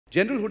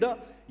General Hooda,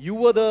 you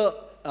were the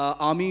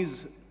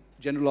Army's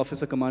General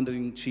Officer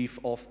Commander-in-Chief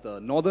of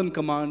the Northern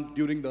Command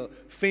during the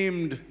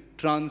famed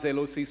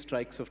trans-LOC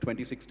strikes of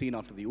 2016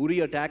 after the Uri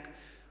attack.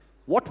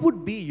 What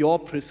would be your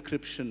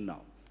prescription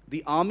now?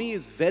 The Army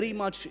is very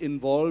much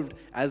involved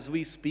as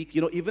we speak.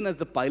 You know, even as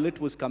the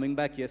pilot was coming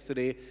back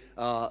yesterday,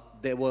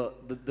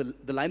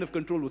 the line of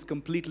control was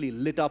completely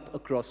lit up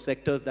across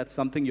sectors. That's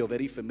something you're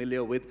very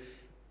familiar with.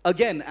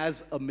 Again,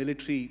 as a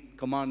military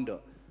commander,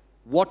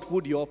 what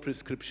would your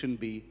prescription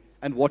be,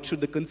 and what should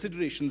the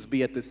considerations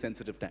be at this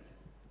sensitive time?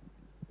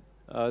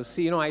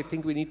 See, you know, I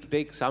think we need to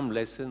take some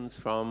lessons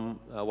from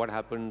what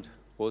happened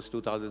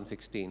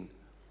post-2016.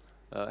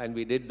 And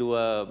we did do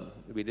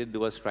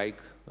a strike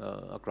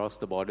across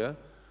the border.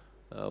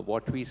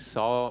 What we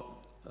saw,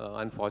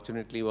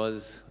 unfortunately,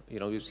 was,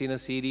 you know, we've seen a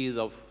series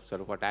of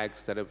sort of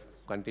attacks that have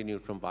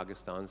continued from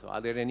Pakistan. So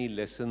are there any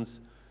lessons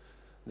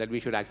that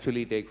we should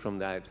actually take from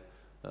that?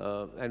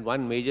 And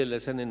one major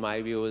lesson, in my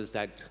view, is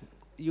that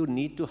you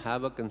need to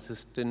have a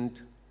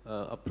consistent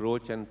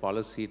approach and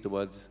policy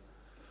towards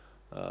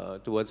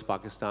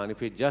Pakistan.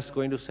 If you're just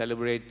going to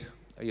celebrate,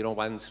 you know,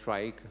 one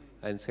strike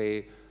and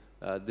say,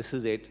 this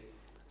is it.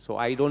 So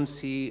I don't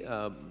see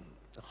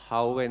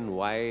how and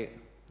why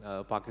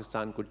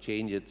Pakistan could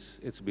change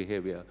its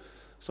behavior.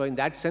 So in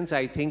that sense,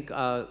 I think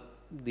the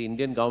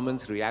Indian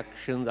government's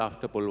reactions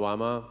after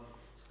Pulwama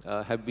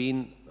have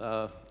been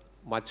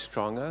much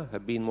stronger,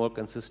 have been more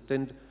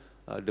consistent.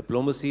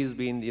 Diplomacy has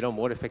been, you know,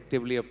 more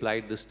effectively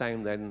applied this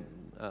time than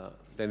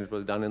it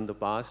was done in the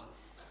past.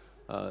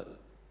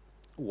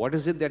 What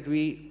is it that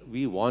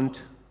we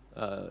want,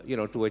 you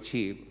know, to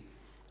achieve?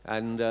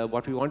 And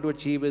what we want to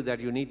achieve is that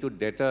you need to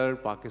deter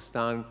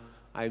Pakistan.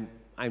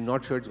 I'm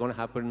not sure it's going to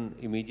happen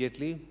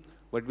immediately,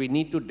 but we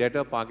need to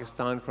deter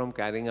Pakistan from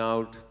carrying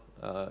out,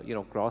 you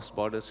know,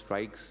 cross-border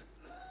strikes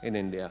in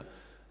India.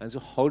 And so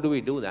how do we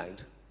do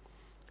that?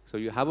 So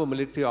you have a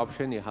military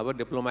option, you have a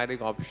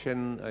diplomatic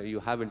option,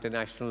 you have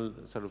international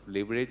sort of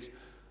leverage.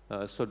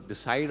 So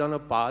decide on a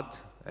path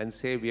and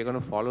say, we are going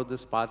to follow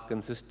this path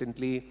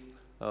consistently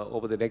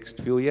over the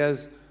next few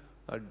years.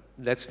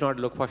 Let's not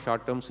look for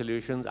short-term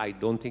solutions. I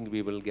don't think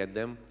we will get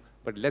them.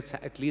 But let's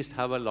at least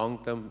have a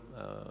long-term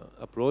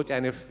approach.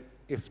 And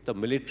if the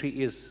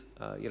military is,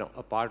 you know,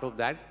 a part of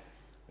that,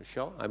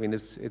 sure. I mean,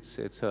 it's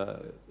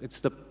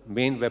the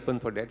main weapon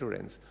for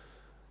deterrence.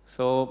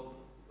 So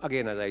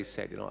again, as I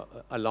said, you know,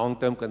 a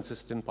long-term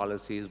consistent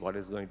policy is what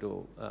is going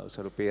to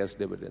sort of pay us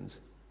dividends.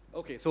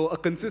 Okay, so a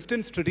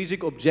consistent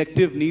strategic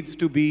objective needs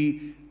to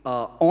be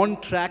on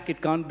track. It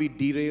can't be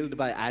derailed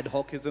by ad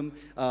hocism.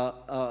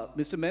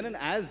 Mr. Menon,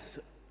 as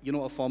you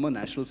know, a former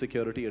national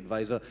security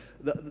advisor,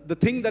 the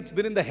thing that's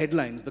been in the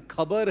headlines, the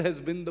khabar has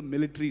been the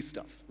military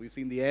stuff. We've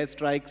seen the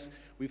airstrikes,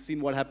 we've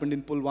seen what happened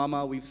in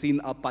Pulwama, we've seen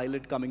our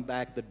pilot coming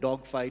back, the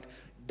dogfight.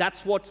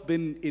 That's what's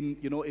been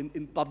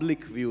in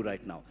public view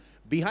right now.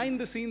 Behind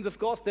the scenes, of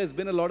course, there's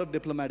been a lot of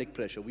diplomatic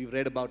pressure. We've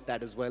read about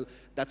that as well.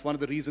 That's one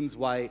of the reasons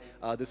why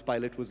this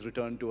pilot was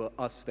returned to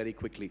us very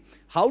quickly.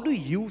 How do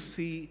you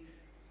see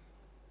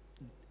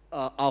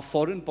our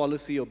foreign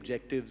policy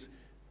objectives?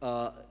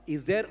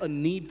 Is there a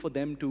need for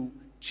them to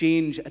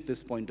change at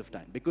this point of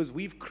time? Because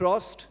we've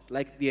crossed,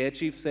 like the Air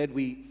Chief said,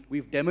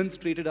 we've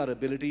demonstrated our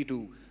ability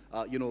to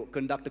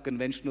conduct a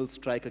conventional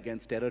strike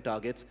against terror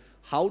targets.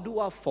 How do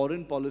our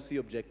foreign policy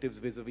objectives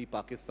vis-a-vis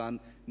Pakistan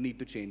need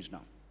to change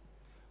now?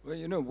 Well,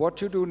 you know,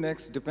 what you do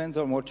next depends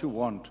on what you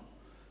want.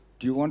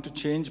 Do you want to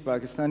change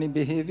Pakistani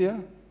behavior?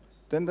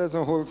 Then there's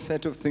a whole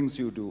set of things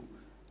you do.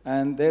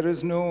 And there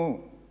is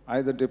no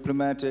either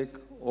diplomatic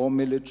or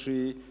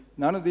military.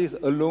 None of these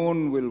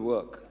alone will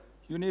work.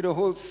 You need a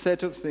whole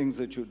set of things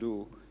that you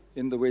do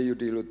in the way you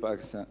deal with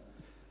Pakistan.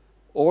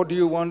 Or do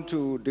you want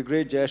to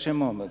degrade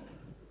Jaish-e-Mohammed,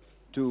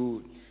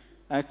 to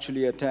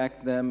actually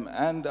attack them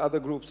and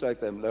other groups like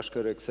them,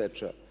 Lashkar,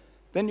 etc.?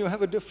 Then you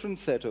have a different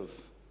set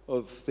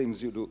of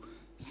things you do.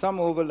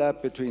 Some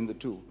overlap between the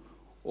two.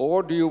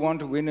 Or do you want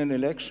to win an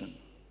election?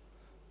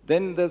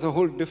 Then there's a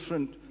whole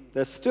different,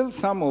 there's still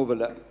some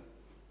overlap,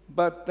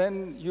 but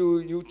then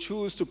you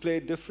choose to play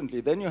it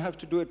differently. Then you have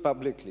to do it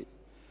publicly.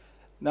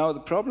 Now, the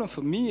problem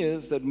for me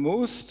is that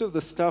most of the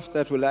stuff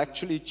that will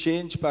actually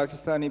change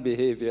Pakistani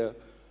behavior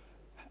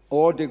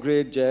or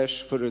degrade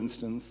Jaish, for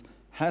instance,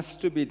 has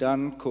to be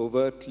done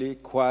covertly,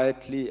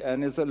 quietly,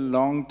 and is a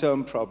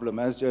long-term problem,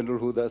 as General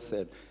Hooda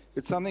said.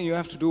 It's something you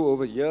have to do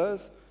over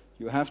years.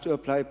 You have to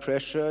apply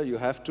pressure, you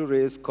have to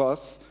raise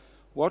costs.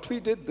 What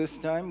we did this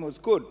time was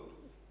good.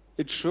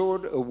 It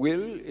showed a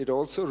will, it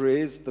also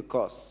raised the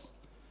costs.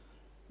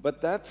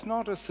 But that's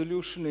not a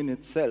solution in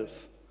itself.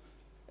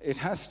 It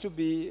has to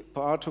be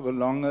part of a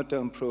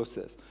longer-term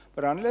process.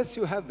 But unless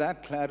you have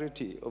that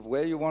clarity of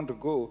where you want to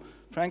go,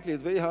 frankly,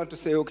 it's very hard to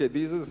say, okay,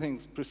 these are the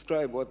things,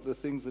 prescribe what the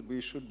things that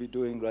we should be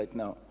doing right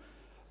now.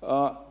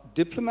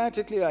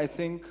 Diplomatically, I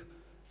think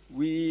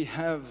we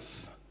have,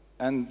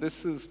 and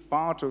this is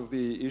part of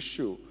the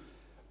issue,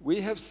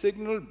 we have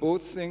signaled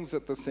both things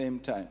at the same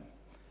time.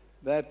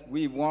 That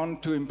we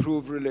want to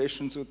improve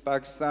relations with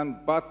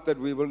Pakistan, but that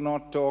we will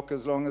not talk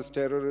as long as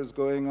terror is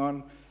going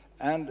on.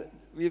 And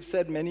we've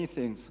said many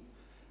things.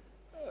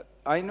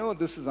 I know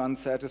this is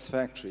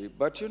unsatisfactory,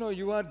 but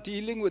you are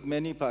dealing with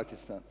many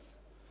Pakistans.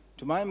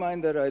 To my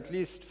mind, there are at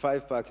least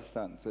 5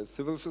 Pakistans. There's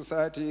civil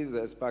society,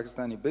 there's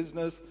Pakistani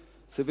business,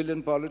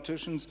 civilian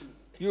politicians.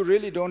 You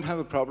really don't have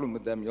a problem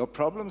with them. Your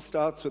problem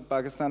starts with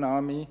Pakistan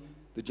Army,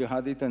 the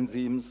jihadi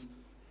tanzeems.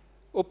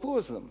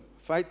 Oppose them,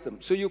 fight them.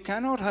 So you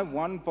cannot have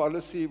one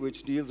policy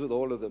which deals with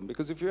all of them,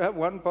 because if you have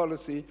one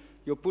policy,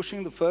 you're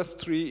pushing the first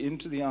 3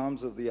 into the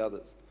arms of the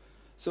others.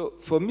 So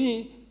for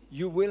me,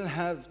 you will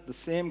have the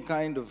same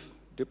kind of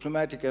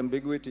diplomatic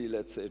ambiguity,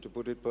 let's say, to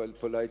put it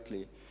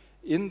politely,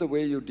 in the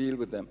way you deal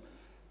with them.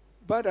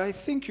 But I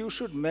think you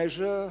should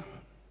measure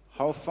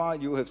how far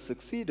you have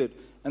succeeded.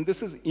 And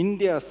this is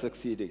India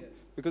succeeding,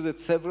 because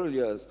it's several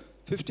years.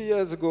 50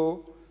 years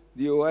ago,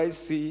 the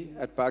OIC,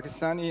 at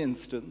Pakistani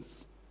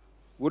instance,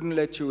 wouldn't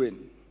let you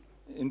in.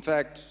 In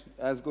fact,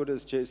 as good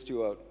as chased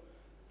you out.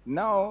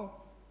 Now,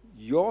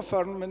 your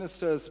foreign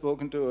minister has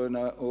spoken to an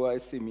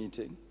OIC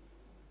meeting.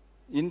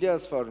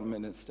 India's foreign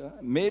minister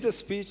made a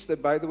speech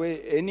that, by the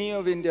way, any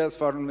of India's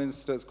foreign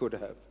ministers could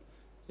have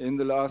in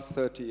the last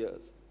 30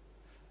 years.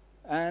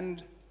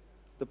 And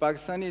the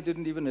Pakistani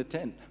didn't even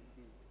attend.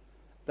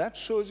 That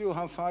shows you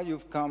how far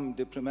you've come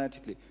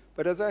diplomatically.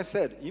 But as I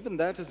said, even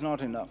that is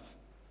not enough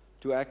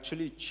to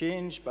actually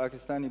change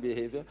Pakistani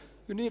behavior.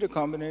 You need a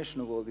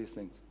combination of all these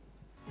things.